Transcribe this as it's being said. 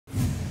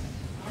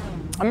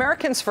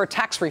Americans for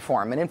Tax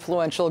Reform, an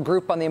influential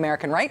group on the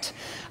American right,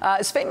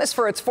 is famous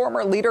for its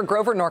former leader,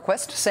 Grover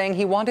Norquist, saying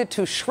he wanted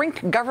to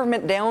shrink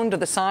government down to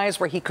the size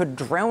where he could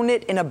drown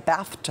it in a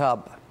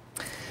bathtub.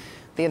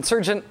 The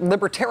insurgent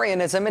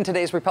libertarianism in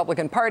today's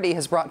Republican Party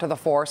has brought to the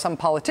fore some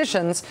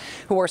politicians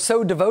who are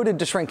so devoted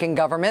to shrinking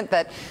government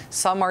that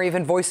some are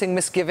even voicing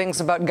misgivings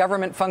about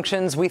government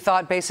functions we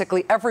thought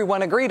basically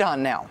everyone agreed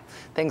on now,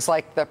 things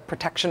like the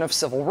protection of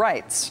civil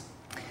rights.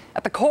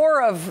 At the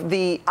core of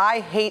the I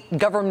hate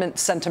government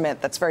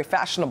sentiment that's very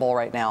fashionable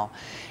right now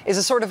is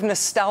a sort of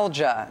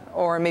nostalgia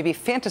or maybe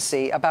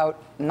fantasy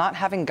about not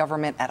having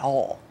government at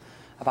all,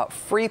 about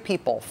free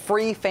people,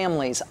 free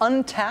families,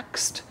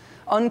 untaxed,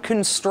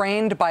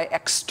 unconstrained by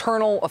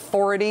external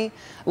authority,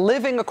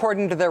 living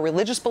according to their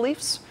religious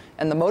beliefs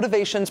and the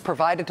motivations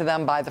provided to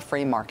them by the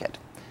free market.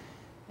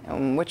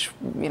 Which,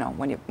 you know,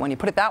 when you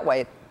put it that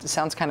way, it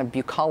sounds kind of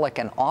bucolic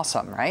and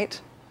awesome, right?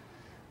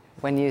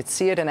 When you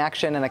see it in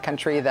action in a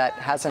country that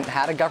hasn't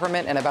had a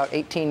government in about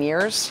 18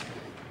 years,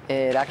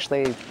 it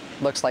actually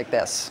looks like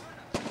this.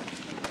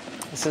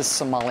 This is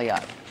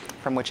Somalia,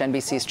 from which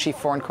NBC's chief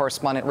foreign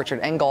correspondent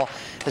Richard Engel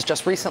has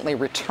just recently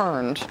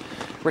returned.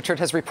 Richard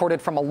has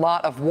reported from a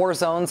lot of war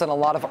zones and a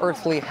lot of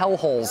earthly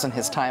hellholes in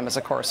his time as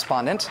a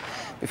correspondent.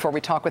 Before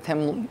we talk with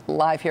him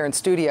live here in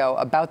studio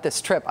about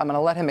this trip, I'm going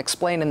to let him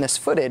explain in this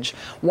footage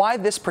why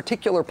this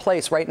particular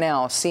place right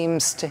now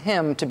seems to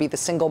him to be the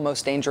single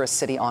most dangerous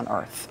city on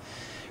earth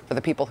for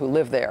the people who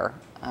live there,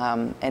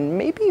 and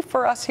maybe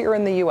for us here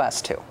in the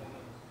U.S. too.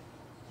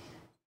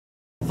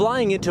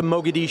 Flying into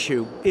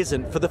Mogadishu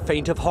isn't for the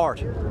faint of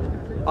heart.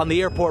 On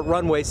the airport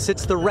runway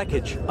sits the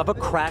wreckage of a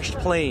crashed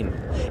plane.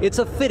 It's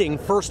a fitting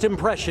first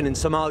impression in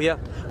Somalia,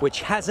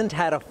 which hasn't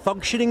had a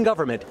functioning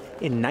government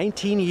in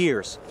 19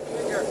 years.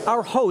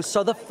 Our hosts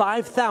are the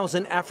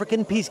 5,000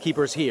 African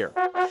peacekeepers here.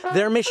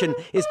 Their mission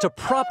is to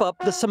prop up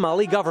the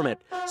Somali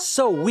government,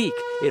 so weak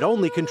it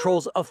only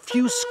controls a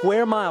few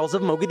square miles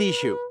of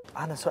Mogadishu.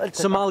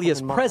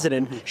 Somalia's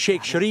president,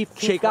 Sheikh Sharif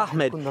Sheikh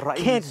Ahmed,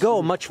 can't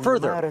go much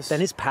further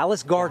than his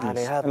palace gardens.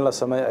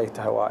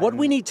 What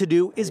we need to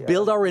do is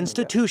build our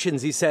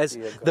institutions, he says,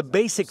 the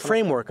basic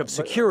framework of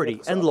security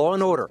and law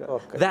and order.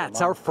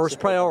 That's our first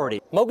priority.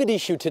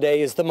 Mogadishu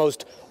today is the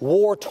most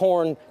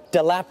war-torn,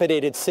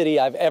 dilapidated city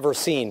I've ever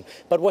seen.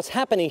 But what's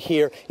happening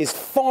here is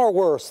far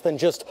worse than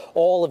just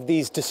all of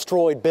these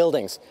destroyed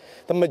buildings.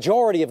 The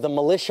majority of the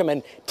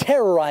militiamen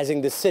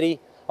terrorizing the city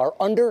are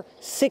under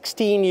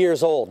 16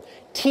 years old,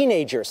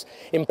 teenagers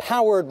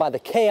empowered by the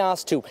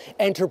chaos to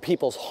enter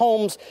people's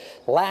homes,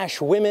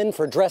 lash women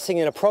for dressing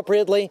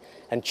inappropriately,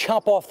 and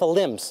chop off the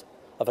limbs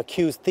of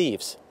accused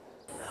thieves.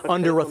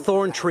 Under a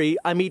thorn tree,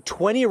 I meet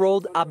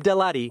 20-year-old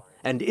Abdelhadi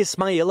and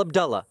Ismail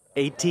Abdullah,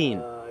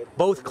 18.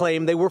 Both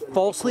claim they were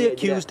falsely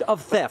accused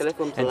of theft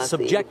and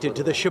subjected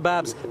to the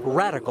Shabab's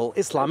radical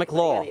Islamic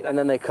law. And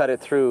then they cut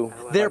it through.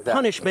 Their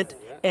punishment,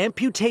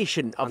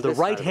 amputation of the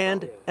right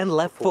hand and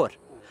left foot.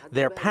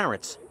 Their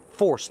parents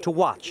forced to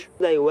watch.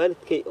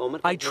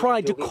 I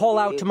tried to call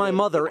out to my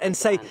mother and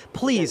say,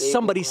 please,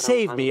 somebody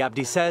save me,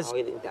 Abdi says.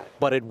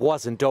 But it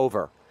wasn't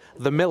over.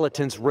 The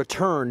militants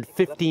returned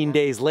 15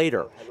 days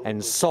later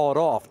and sawed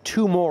off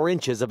 2 more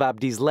inches of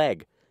Abdi's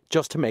leg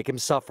just to make him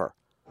suffer.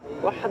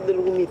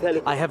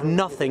 I have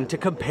nothing to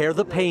compare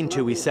the pain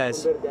to, he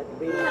says.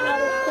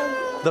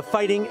 The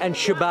fighting and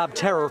Shabab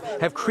terror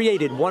have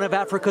created one of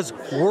Africa's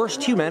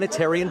worst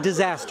humanitarian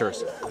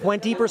disasters.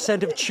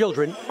 20% of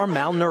children are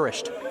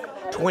malnourished.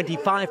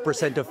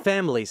 25% of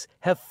families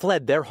have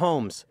fled their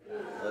homes.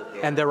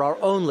 And there are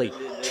only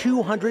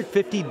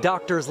 250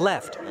 doctors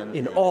left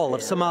in all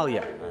of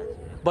Somalia.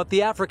 But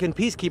the African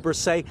peacekeepers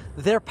say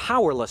they're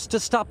powerless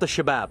to stop the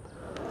Shabab.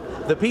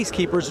 The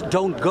peacekeepers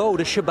don't go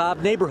to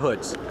Shabab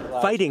neighborhoods.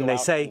 Fighting, they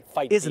say,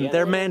 isn't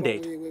their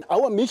mandate.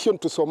 Our mission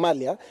to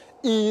Somalia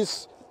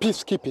is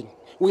peacekeeping.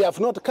 We have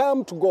not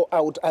come to go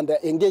out and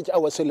engage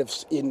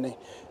ourselves in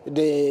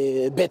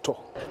the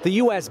battle. The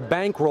U.S.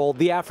 bankrolled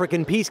the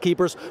African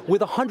peacekeepers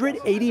with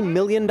 $180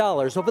 million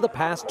over the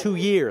past 2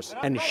 years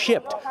and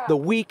shipped the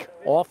weak,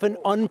 often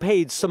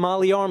unpaid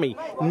Somali army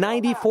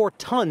 94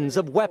 tons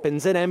of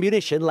weapons and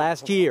ammunition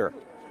last year.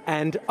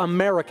 And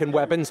American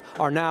weapons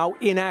are now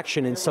in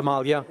action in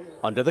Somalia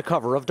under the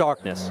cover of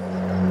darkness.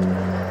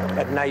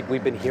 At night,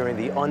 we've been hearing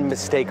the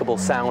unmistakable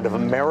sound of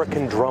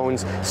American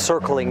drones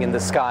circling in the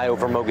sky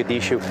over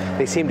Mogadishu.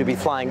 They seem to be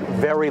flying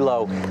very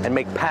low and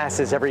make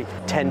passes every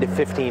 10 to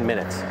 15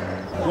 minutes.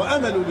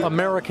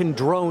 American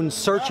drones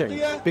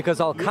searching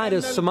because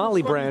Al-Qaeda's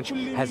Somali branch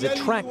has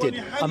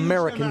attracted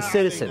American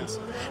citizens.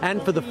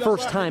 And for the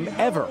first time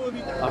ever,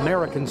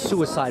 American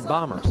suicide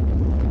bombers.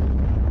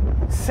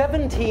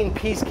 17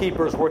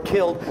 peacekeepers were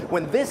killed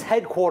when this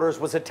headquarters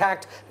was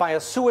attacked by a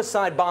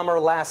suicide bomber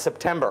last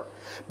September.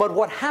 But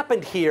what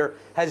happened here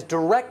has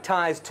direct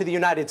ties to the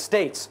United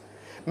States.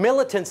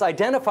 Militants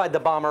identified the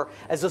bomber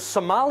as a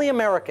Somali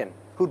American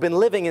who'd been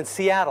living in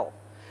Seattle.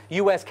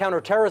 U.S.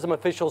 counterterrorism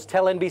officials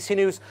tell NBC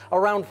News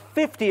around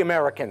 50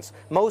 Americans,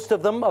 most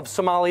of them of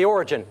Somali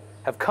origin,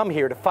 have come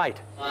here to fight.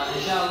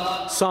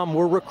 Some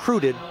were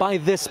recruited by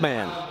this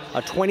man,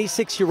 a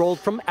 26-year-old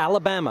from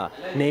Alabama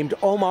named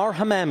Omar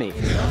Hamami,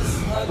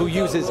 who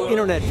uses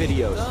internet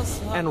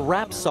videos and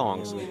rap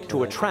songs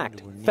to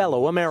attract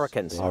fellow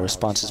Americans. Our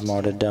response is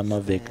martyrdom,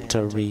 a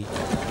victory.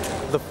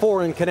 The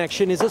foreign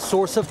connection is a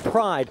source of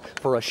pride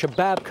for a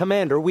Shabab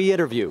commander we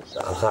interview.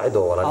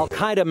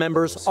 Al-Qaeda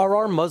members are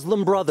our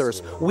Muslim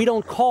brothers. We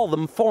don't call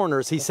them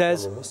foreigners, he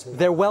says.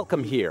 They're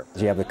welcome here.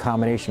 You have the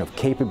combination of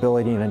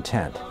capability and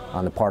intent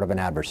on the part of an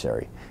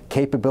adversary.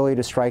 Capability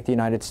to strike the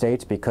United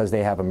States because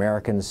they have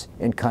Americans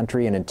in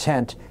country, and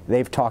intent,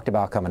 they've talked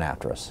about coming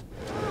after us.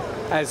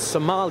 As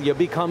Somalia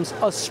becomes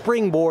a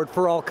springboard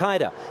for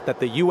Al-Qaeda that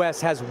the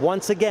U.S. has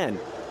once again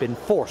been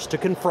forced to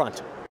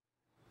confront.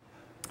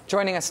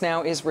 Joining us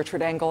now is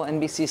Richard Engel,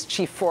 NBC's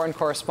chief foreign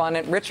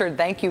correspondent. Richard,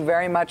 thank you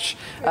very much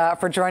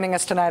for joining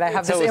us tonight. I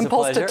have this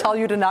impulse to tell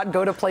you to not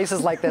go to places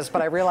like this,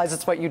 but I realize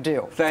it's what you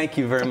do. Thank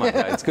you very much.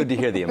 It's good to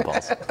hear the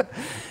impulse.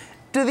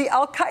 Do the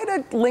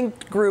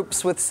Al-Qaeda-linked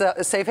groups with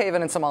Safe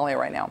Haven in Somalia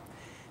right now,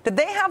 did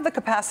they have the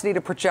capacity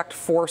to project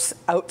force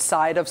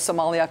outside of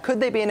Somalia? Could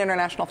they be an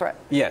international threat?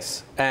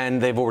 Yes,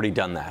 and they've already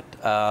done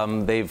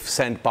that. They've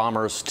sent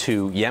bombers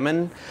to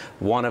Yemen.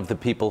 One of the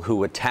people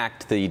who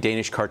attacked the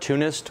Danish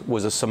cartoonist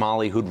was a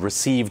Somali who'd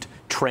received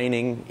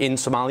training in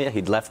Somalia.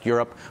 He'd left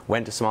Europe,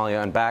 went to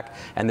Somalia and back.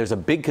 And there's a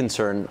big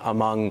concern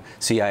among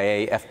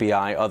CIA,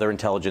 FBI, other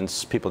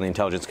intelligence, people in the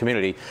intelligence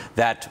community,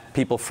 that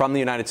people from the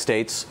United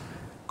States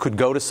could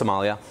go to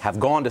Somalia, have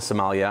gone to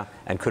Somalia,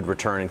 and could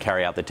return and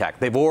carry out the attack.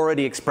 They've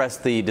already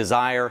expressed the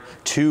desire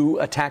to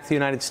attack the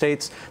United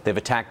States. They've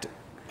attacked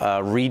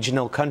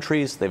regional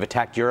countries. They've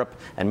attacked Europe,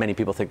 and many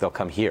people think they'll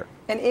come here.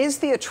 And is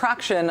the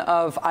attraction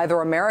of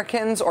either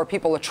Americans or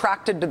people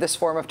attracted to this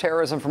form of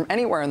terrorism from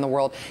anywhere in the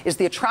world, is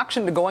the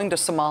attraction to going to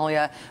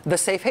Somalia the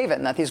safe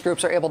haven, that these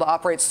groups are able to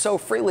operate so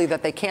freely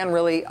that they can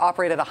really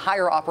operate at a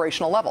higher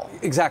operational level?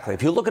 Exactly.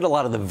 If you look at a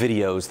lot of the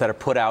videos that are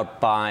put out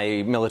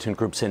by militant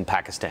groups in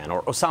Pakistan,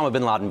 or Osama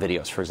bin Laden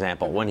videos, for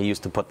example, when he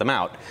used to put them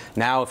out,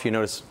 now if you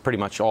notice pretty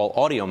much all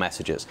audio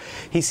messages,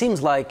 he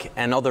seems like,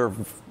 and other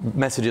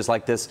messages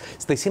like this,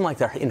 they seem like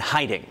they're in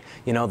hiding.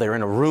 You know, they're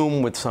in a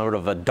room with sort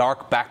of a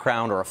dark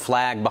background or a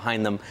flag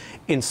behind them.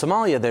 In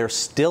Somalia, they're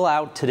still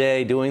out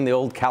today doing the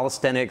old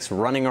calisthenics,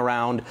 running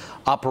around,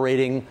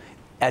 operating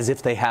as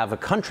if they have a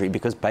country,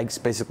 because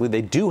basically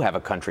they do have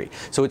a country.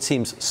 So it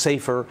seems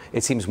safer,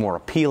 it seems more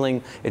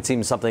appealing, it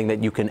seems something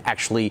that you can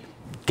actually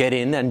get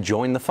in and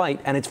join the fight,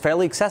 and it's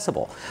fairly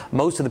accessible.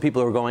 Most of the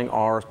people who are going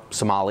are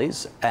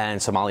Somalis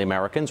and Somali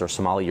Americans or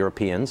Somali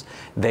Europeans.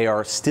 They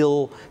are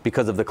still,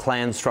 because of the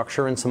clan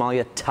structure in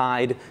Somalia,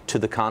 tied to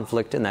the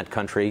conflict in that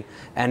country,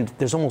 and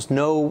there's almost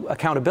no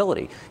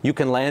accountability. You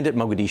can land at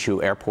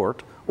Mogadishu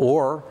airport,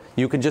 or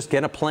you can just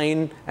get a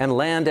plane and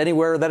land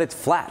anywhere that it's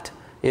flat.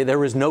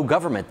 There is no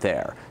government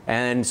there,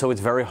 and so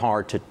it's very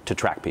hard to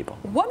track people.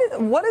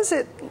 What's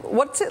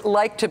it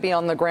like to be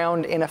on the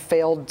ground in a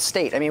failed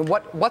state? I mean,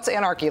 what's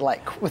anarchy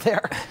like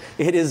there?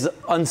 It is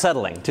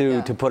unsettling,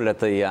 to put it at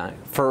the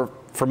for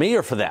me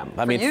or for them.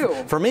 I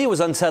mean, for me it was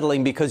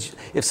unsettling because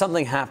if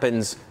something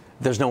happens,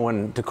 there's no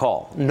one to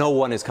call. No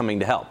one is coming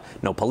to help.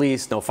 No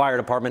police, no fire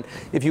department.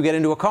 If you get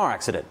into a car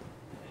accident,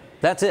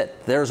 that's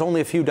it. There's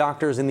only a few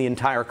doctors in the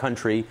entire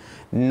country.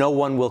 No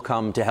one will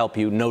come to help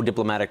you. No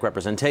diplomatic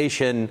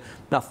representation,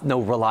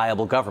 no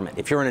reliable government.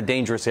 If you're in a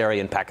dangerous area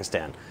in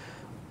Pakistan,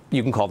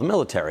 you can call the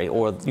military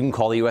or you can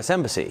call the U.S.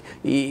 Embassy.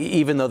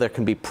 Even though there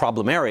can be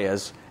problem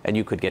areas and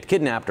you could get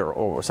kidnapped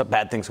or some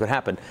bad things could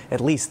happen,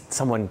 at least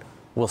someone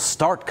will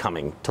start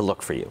coming to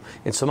look for you.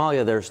 In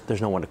Somalia,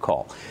 there's no one to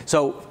call.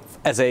 So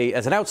as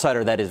an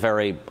outsider, that is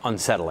very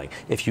unsettling.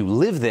 If you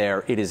live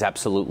there, it is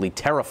absolutely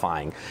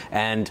terrifying.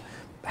 And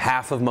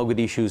half of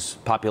Mogadishu's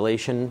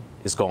population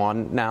is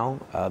gone now.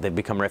 They've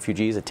become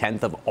refugees. A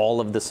tenth of all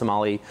of the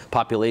Somali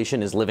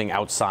population is living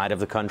outside of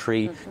the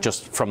country,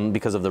 just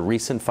because of the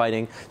recent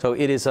fighting. So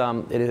it is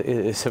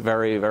a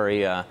very,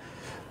 very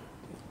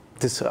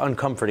this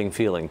uncomforting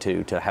feeling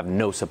to have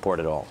no support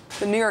at all.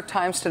 The New York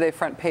Times today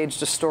front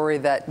paged a story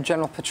that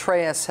General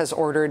Petraeus has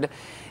ordered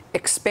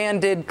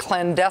expanded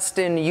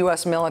clandestine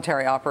U.S.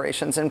 military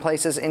operations in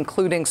places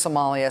including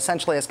Somalia,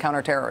 essentially as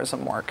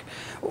counterterrorism work.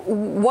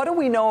 What do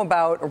we know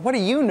about, or what do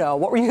you know,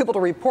 what were you able to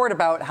report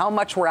about how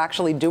much we're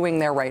actually doing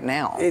there right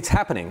now? It's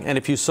happening. And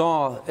if you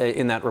saw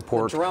in that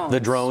report, the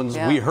drones,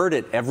 we heard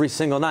it every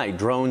single night,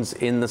 drones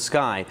in the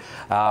sky.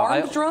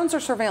 Armed drones or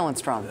surveillance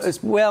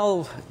drones?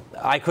 Well,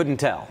 I couldn't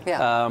tell.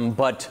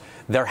 But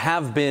there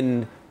have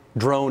been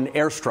drone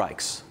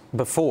airstrikes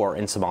before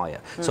in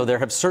Somalia. So there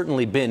have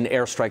certainly been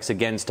airstrikes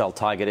against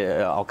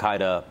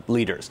Al-Qaeda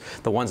leaders.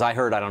 The ones I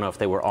heard, I don't know if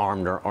they were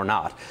armed or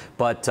not.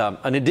 But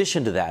in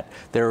addition to that,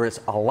 there is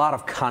a lot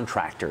of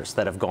contractors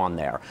that have gone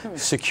there.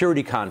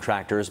 Security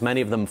contractors, many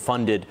of them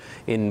funded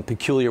in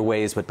peculiar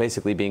ways, but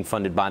basically being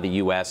funded by the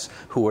U.S.,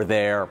 who are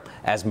there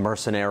as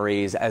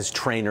mercenaries, as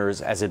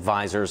trainers, as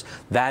advisors.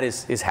 That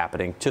is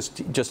happening.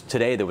 Just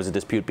today there was a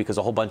dispute because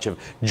a whole bunch of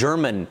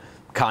German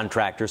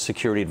contractors,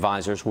 security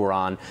advisors were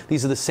on.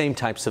 These are the same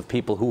types of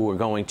people who were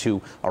going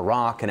to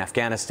Iraq and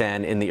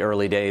Afghanistan in the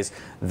early days.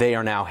 They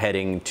are now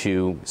heading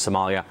to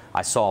Somalia.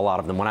 I saw a lot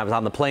of them. When I was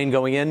on the plane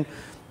going in,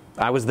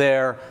 I was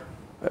there,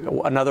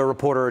 another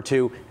reporter or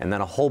two, and then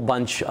a whole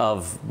bunch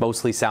of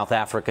mostly South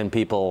African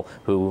people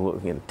who,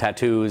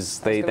 tattoos,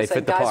 they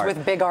fit the part. Guys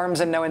with big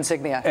arms and no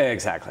insignia.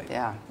 Exactly.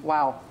 Yeah.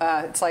 Wow.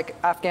 It's like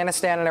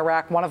Afghanistan and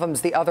Iraq. One of them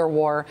is the other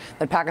war.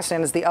 Then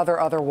Pakistan is the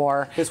other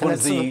war. This one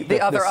is the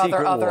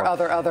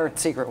other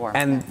secret war.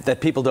 And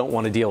that people don't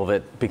want to deal with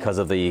it because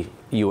of the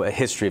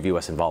history of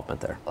U.S. involvement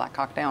there. Black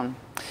Hawk Down.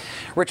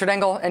 Richard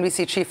Engel,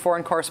 NBC Chief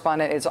Foreign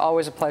Correspondent. It's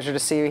always a pleasure to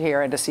see you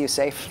here and to see you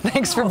safe.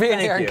 Thanks for being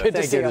here. Thank you. Good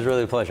to see you. It was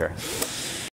really a pleasure.